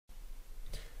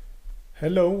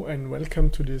Hello and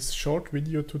welcome to this short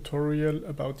video tutorial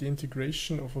about the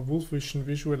integration of a WolfVision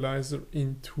Visualizer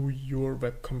into your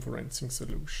web conferencing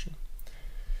solution.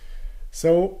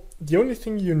 So the only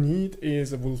thing you need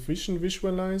is a WolfVision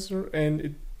Visualizer, and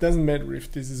it doesn't matter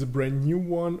if this is a brand new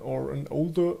one or an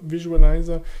older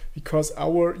visualizer, because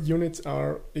our units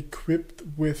are equipped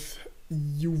with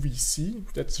UVC,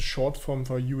 that's a short form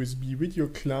for USB video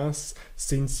class,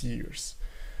 since years.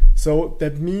 So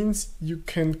that means you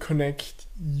can connect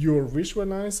your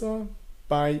visualizer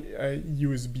by a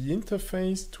USB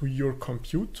interface to your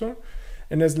computer,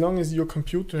 and as long as your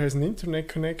computer has an internet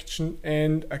connection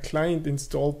and a client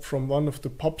installed from one of the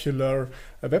popular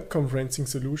web conferencing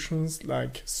solutions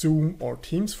like Zoom or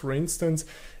Teams, for instance,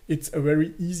 it's a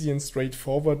very easy and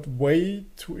straightforward way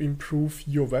to improve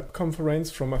your web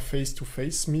conference from a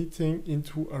face-to-face meeting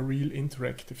into a real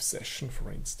interactive session,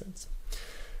 for instance.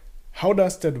 How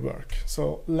does that work?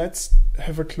 So let's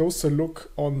have a closer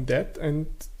look on that and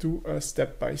do a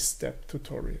step-by-step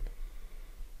tutorial.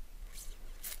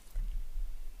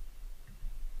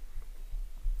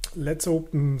 Let's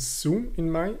open Zoom in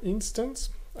my instance.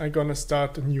 I'm gonna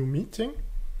start a new meeting.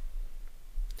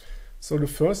 So the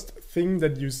first thing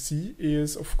that you see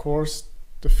is, of course,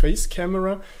 the face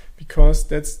camera, because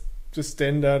that's the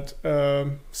standard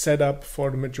setup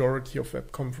for the majority of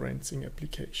web conferencing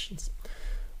applications.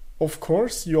 Of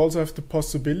course, you also have the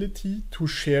possibility to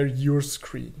share your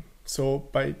screen. So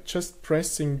by just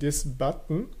pressing this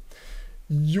button,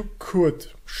 you could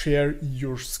share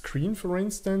your screen, for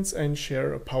instance, and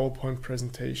share a PowerPoint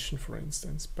presentation, for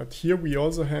instance. But here we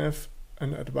also have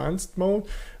an advanced mode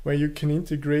where you can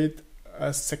integrate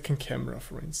a second camera,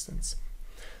 for instance.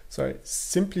 So I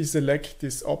simply select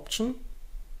this option,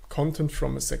 content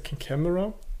from a second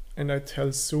camera, and I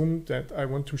tell Zoom that I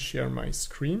want to share my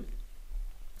screen.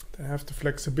 I have the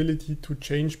flexibility to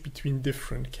change between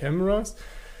different cameras,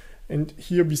 and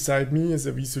here beside me is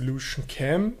a Resolution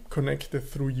Cam connected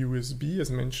through USB, as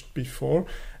mentioned before,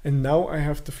 and now I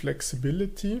have the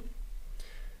flexibility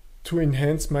to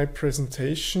enhance my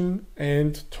presentation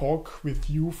and talk with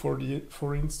you, for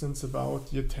instance, about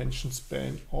the attention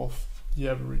span of the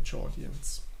average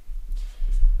audience.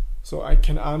 So I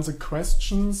can answer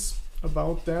questions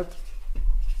about that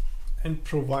and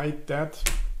provide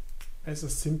that as a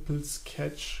simple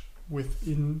sketch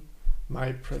within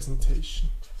my presentation.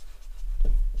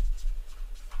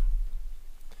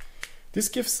 This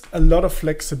gives a lot of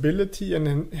flexibility and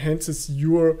enhances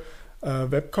your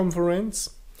web conference,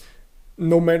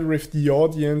 no matter if the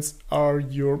audience are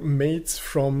your mates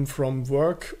from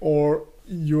work or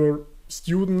your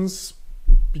students,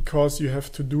 because you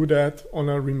have to do that on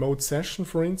a remote session,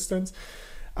 for instance.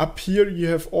 Up here you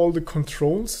have all the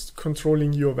controls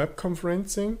controlling your web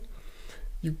conferencing.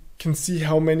 You can see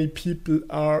how many people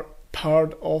are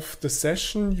part of the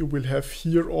session. You will have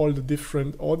here all the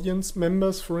different audience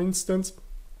members, for instance.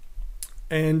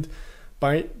 And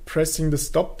by pressing the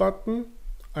stop button,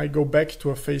 I go back to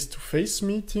a face-to-face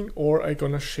meeting, or I'm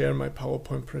gonna share my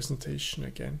PowerPoint presentation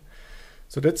again.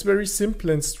 So that's very simple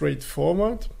and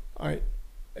straightforward. I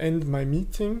end my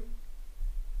meeting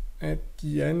at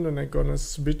the end, and I'm gonna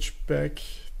switch back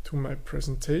to my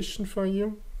presentation for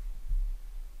you.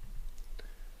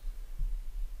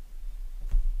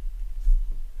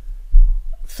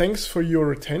 Thanks for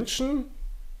your attention.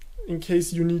 In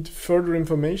case you need further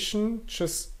information,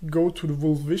 just go to the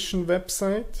WolfVision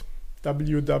website,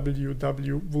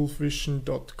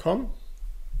 www.wolfvision.com,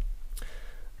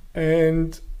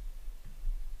 and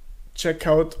check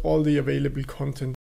out all the available content.